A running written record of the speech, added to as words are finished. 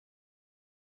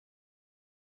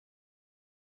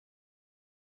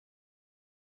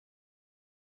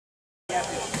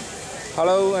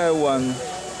Hello everyone.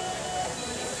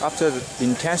 After the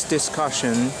intense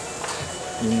discussion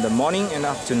in the morning and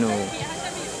afternoon,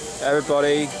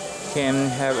 everybody can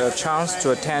have a chance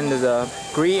to attend the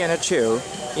Green and Chill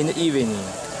in the evening.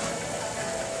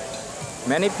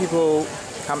 Many people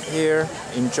come here,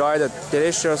 enjoy the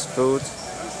delicious food,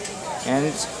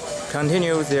 and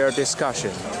continue their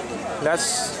discussion.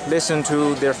 Let's listen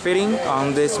to their feeling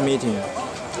on this meeting.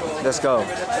 Let's go.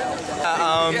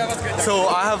 So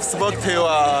I have spoke to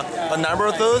a number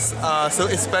of those, so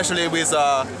especially with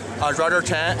Roger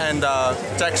Chan and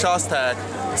Jack Shostak.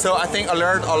 So I think I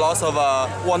learned a lot of,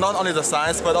 well, not only the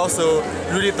science, but also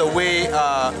really the way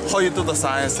how you do the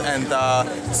science. And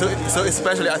so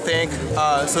especially I think,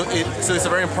 so it's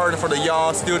very important for the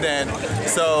young student.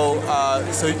 So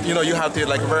you know, you have to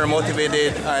like very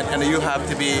motivated and you have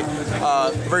to be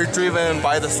very driven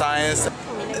by the science.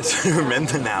 To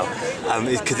remember now,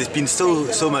 because it's been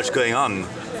so much going on,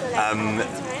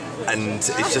 and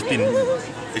it's just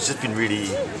been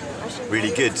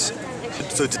really good.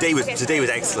 So today was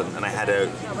excellent, and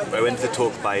I went to the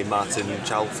talk by Martin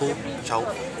Chalfie,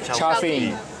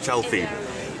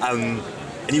 and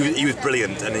he was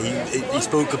brilliant, and he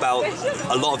spoke about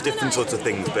a lot of different sorts of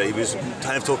things, but he was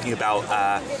kind of talking about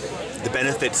the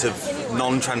benefits of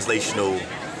non-translational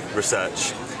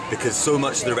research. Because so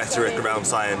much of the rhetoric around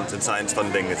science and science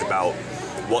funding is about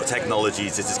what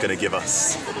technologies this is going to give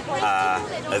us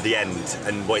at the end.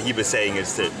 And what he was saying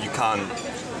is that you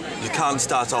can't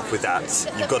start off with that.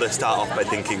 You've got to start off by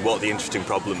thinking what are the interesting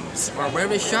problems. We're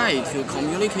very shy to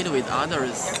communicate with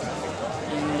others.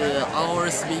 Our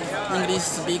English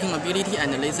speaking ability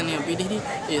and listening ability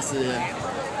is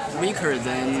weaker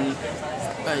than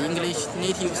English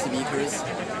native speakers.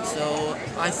 So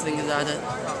I think that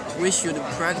we should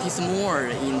practice more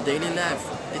in daily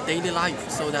life,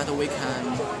 so that we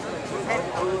can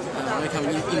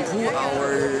improve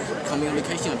our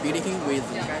communication ability with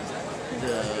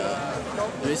the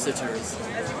researchers.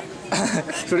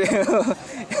 Should you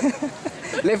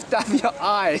lift up your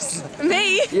eyes?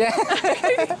 Me? Yeah.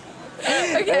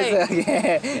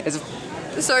 Okay.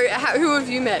 So, who have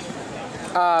you met?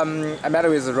 I met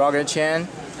with Roger Chan.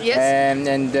 Yes.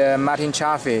 And Martin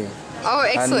Chalfie. Oh,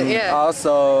 excellent! And yeah.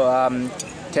 Also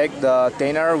take the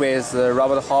dinner with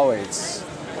Robert Horowitz.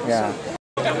 Yeah.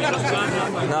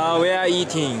 Now we are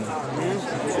eating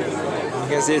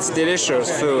because it's delicious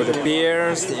food,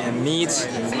 beers and meat.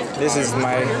 This is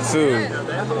my food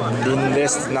in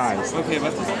this night.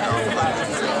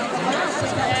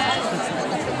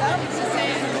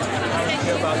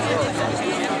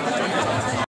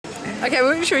 Okay,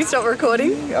 well, should we stop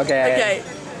recording? Okay. Okay.